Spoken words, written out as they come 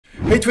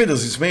Hey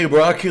traders, it's Mair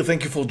here.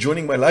 Thank you for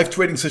joining my live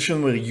trading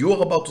session where you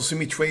are about to see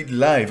me trade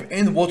live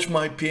and watch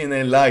my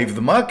P&L live.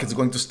 The market is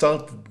going to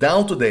start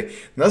down today.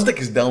 Nasdaq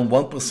is down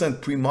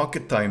 1%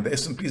 pre-market time. The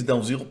S&P is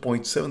down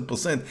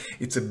 0.7%.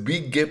 It's a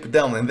big gap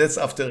down, and that's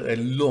after a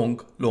long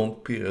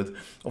period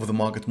of the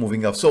market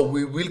moving up. So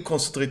we will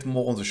concentrate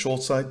more on the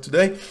short side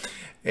today.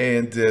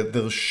 And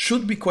there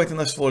should be quite a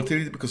nice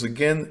volatility because,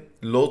 again,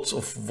 lots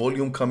of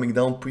volume coming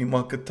down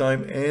pre-market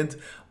time, and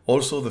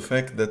also the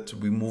fact that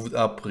we moved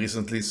up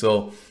recently,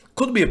 so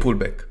could be a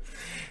pullback.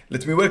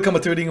 Let me welcome a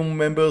trading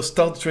member,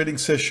 start the trading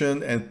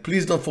session, and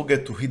please don't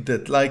forget to hit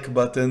that like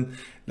button.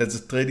 Let the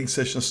trading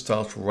session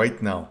start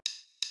right now.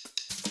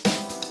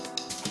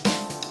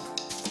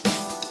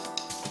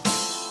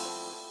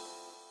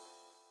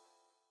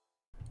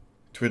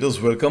 Traders,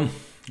 welcome.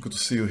 Good to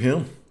see you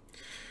here.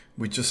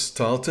 We just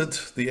started.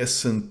 The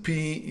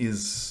S&P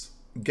is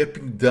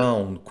gapping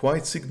down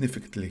quite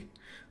significantly.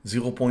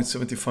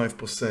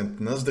 0.75%.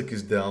 Nasdaq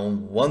is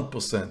down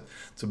 1%.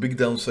 It's a big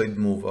downside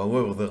move.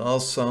 However, there are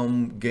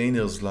some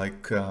gainers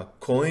like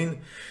Coin,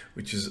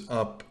 which is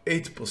up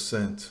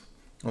 8%.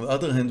 On the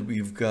other hand,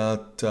 we've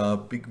got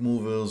big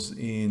movers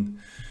in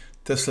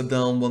Tesla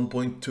down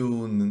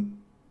 1.2, and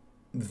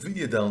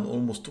Nvidia down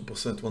almost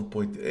 2%,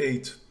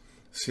 1.8.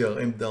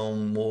 CRM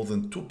down more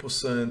than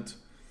 2%.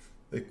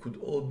 They could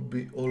all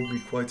be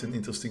quite an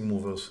interesting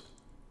movers.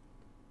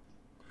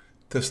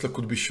 Tesla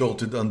could be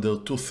shorted under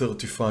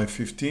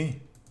 235.50.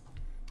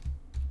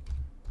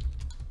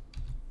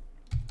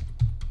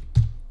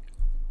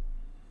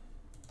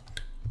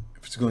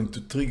 If it's going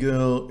to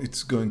trigger,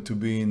 it's going to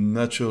be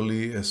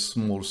naturally a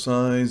small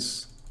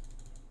size.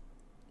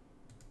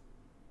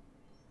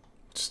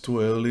 It's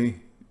too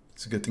early.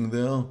 It's getting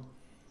there.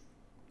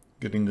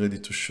 Getting ready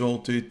to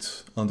short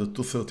it under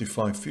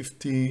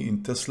 235.50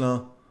 in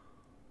Tesla.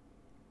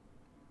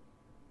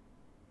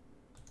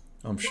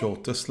 I'm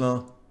short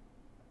Tesla.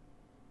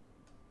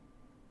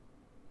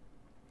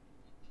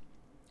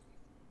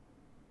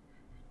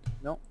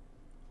 No.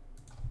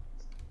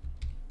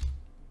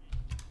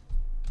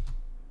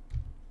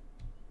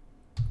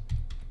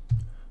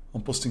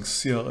 I'm posting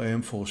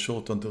CRM for a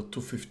short under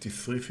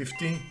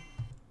 253.50.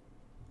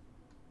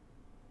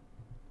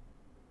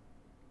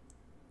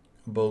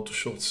 About to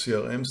short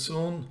CRM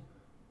soon.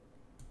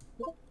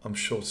 I'm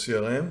short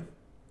CRM.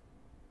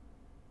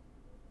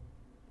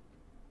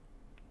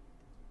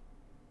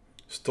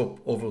 Stop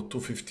over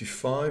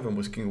 255. I'm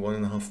risking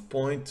 1.5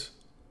 point.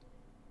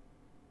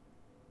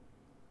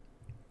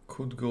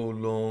 Could go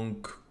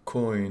long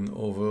Coin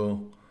over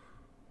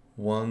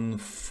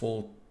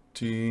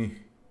 140,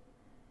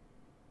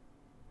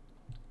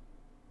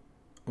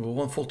 over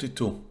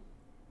 142.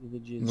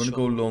 I'm gonna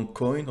go long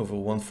Coin over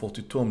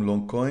 142. I'm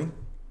long Coin.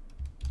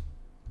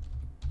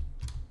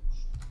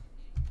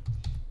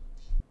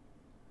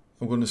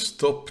 I'm gonna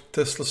stop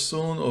Tesla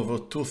soon over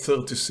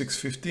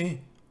 236.50.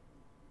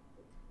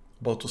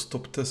 About to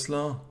stop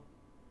Tesla.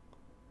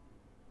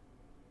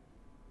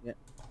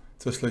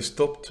 Tesla is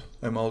stopped.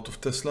 I'm out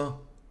of Tesla.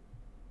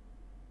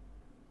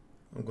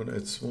 I'm going to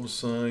add small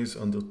size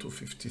under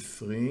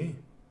 253.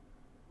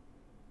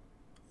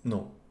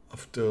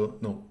 After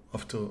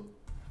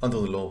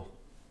under the low.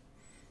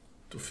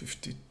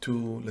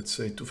 252, let's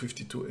say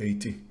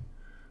 252.80. I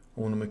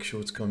want to make sure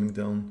it's coming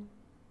down.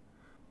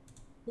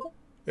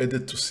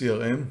 Added to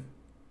CRM.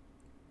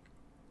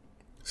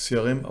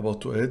 CRM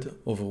about to add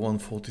over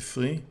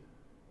 143.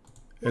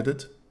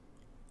 Added.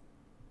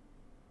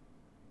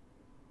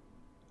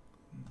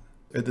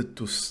 Added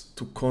to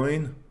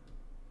Coin.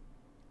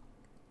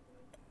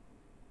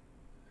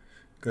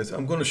 Guys,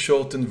 I'm going to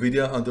short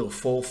Nvidia under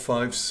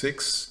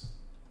 456.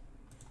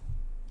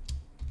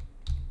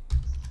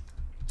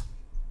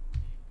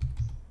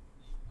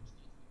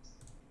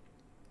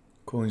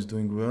 Coin is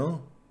doing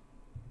well.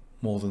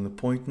 More than a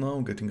point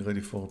now. Getting ready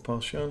for a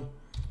partial.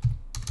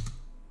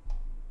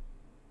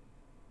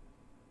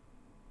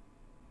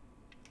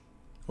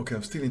 Okay,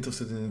 I'm still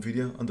interested in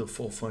Nvidia under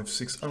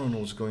 456. I don't know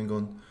what's going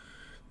on.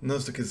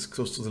 Nasdaq is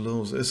close to the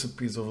lows,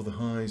 S&P is over the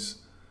highs.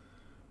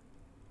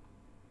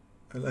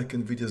 I like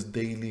Nvidia's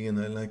daily, and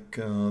I like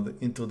the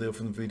intraday of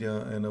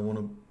Nvidia, and I want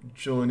to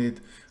join it.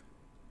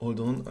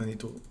 Hold on, I need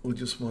to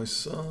reduce my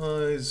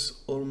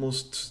size.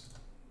 Almost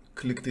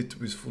clicked it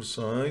with full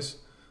size.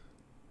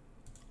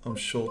 I'm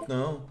short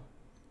now.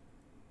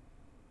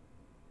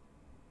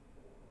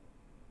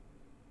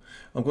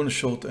 I'm going to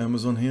short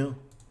Amazon here.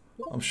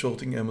 I'm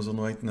shorting Amazon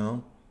right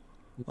now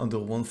under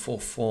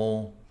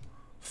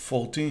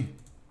 144.40.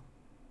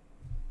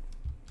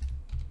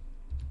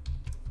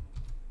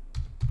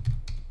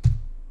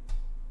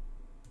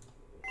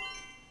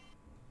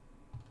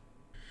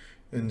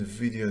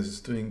 Nvidia is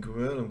doing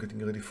well. I'm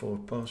getting ready for a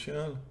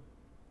partial.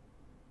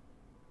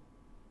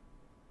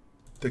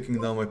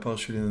 Taking down my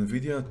partial in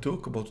Nvidia.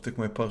 About to take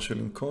my partial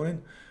in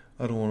Coin.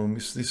 I don't want to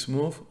miss this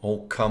move.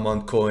 Oh, come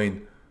on,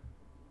 Coin.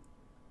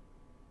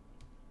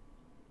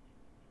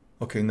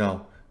 Okay,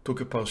 now took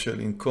a partial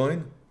in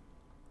Coin.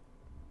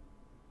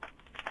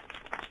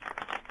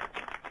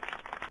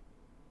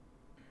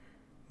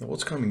 Now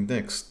what's coming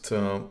next?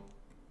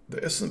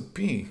 the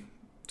S&P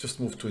just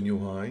moved to a new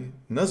high.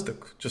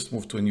 Nasdaq just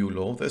moved to a new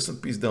low. The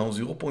S&P is down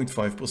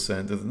 0.5%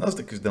 and the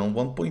Nasdaq is down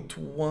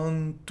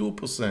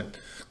 1.12%.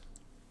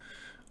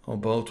 I'm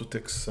about to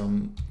take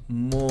some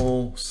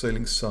more,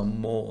 selling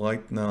some more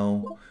right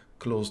now,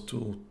 close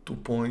to 2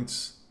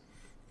 points.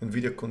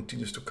 Nvidia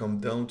continues to come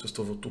down just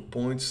over 2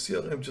 points.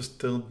 CRM just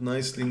turned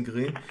nicely in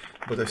green,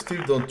 but I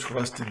still don't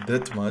trust it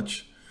that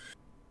much.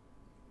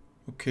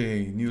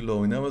 Okay, new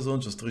low in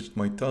Amazon, just reached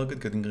my target,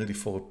 getting ready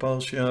for a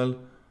partial.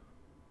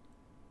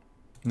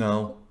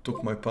 Now,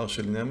 took my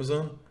partial in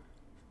Amazon.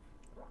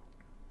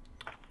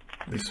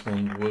 This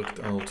one worked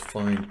out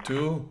fine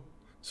too.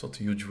 It's not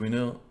a huge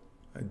winner.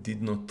 I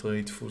did not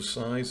trade full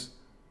size.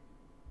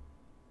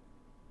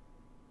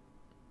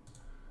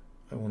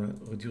 I want to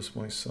reduce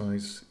my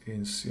size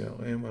in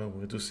CRM.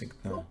 I'm reducing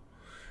it now.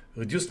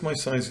 Reduced my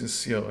size in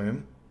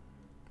CRM.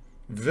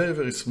 Very,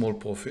 very small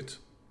profit.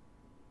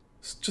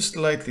 It's just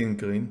slightly in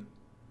green.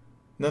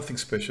 Nothing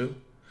special.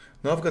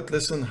 Now I've got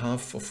less than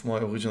half of my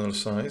original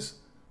size.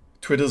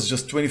 Traders,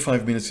 just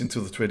 25 minutes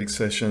into the trading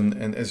session,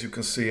 and as you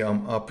can see,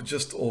 I'm up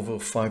just over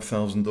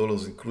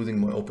 $5,000, including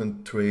my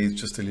open trades,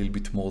 just a little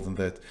bit more than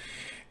that.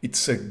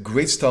 It's a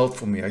great start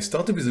for me. I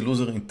started with a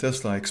loser in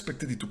Tesla. I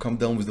expected it to come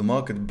down with the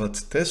market,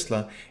 but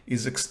Tesla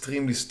is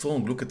extremely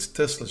strong. Look at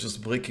Tesla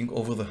just breaking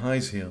over the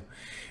highs here.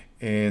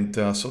 And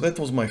so that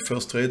was my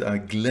first trade.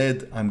 I'm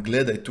glad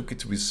I took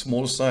it with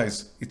small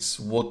size. It's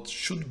what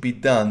should be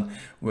done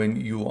when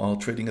you are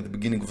trading at the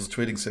beginning of the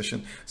trading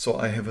session. So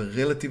I have a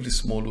relatively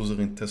small loser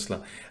in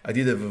Tesla. I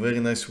did have a very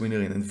nice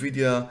winner in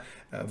Nvidia,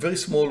 a very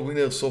small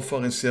winner so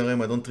far in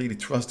CRM. I don't really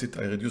trust it.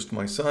 I reduced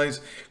my size.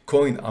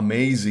 Coin,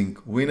 amazing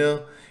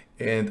winner.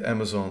 And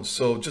Amazon.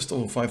 So just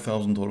over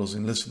 $5,000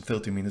 in less than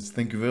 30 minutes.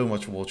 Thank you very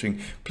much for watching.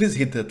 Please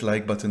hit that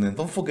like button and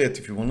don't forget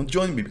if you want to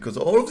join me, because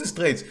all of these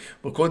trades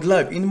were called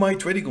live in my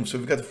trading room. So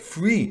we've got a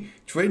free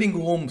trading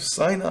room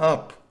sign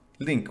up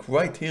link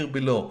right here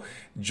below.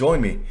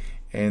 Join me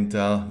and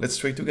let's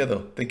trade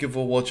together. Thank you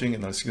for watching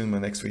and I'll see you in my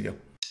next video.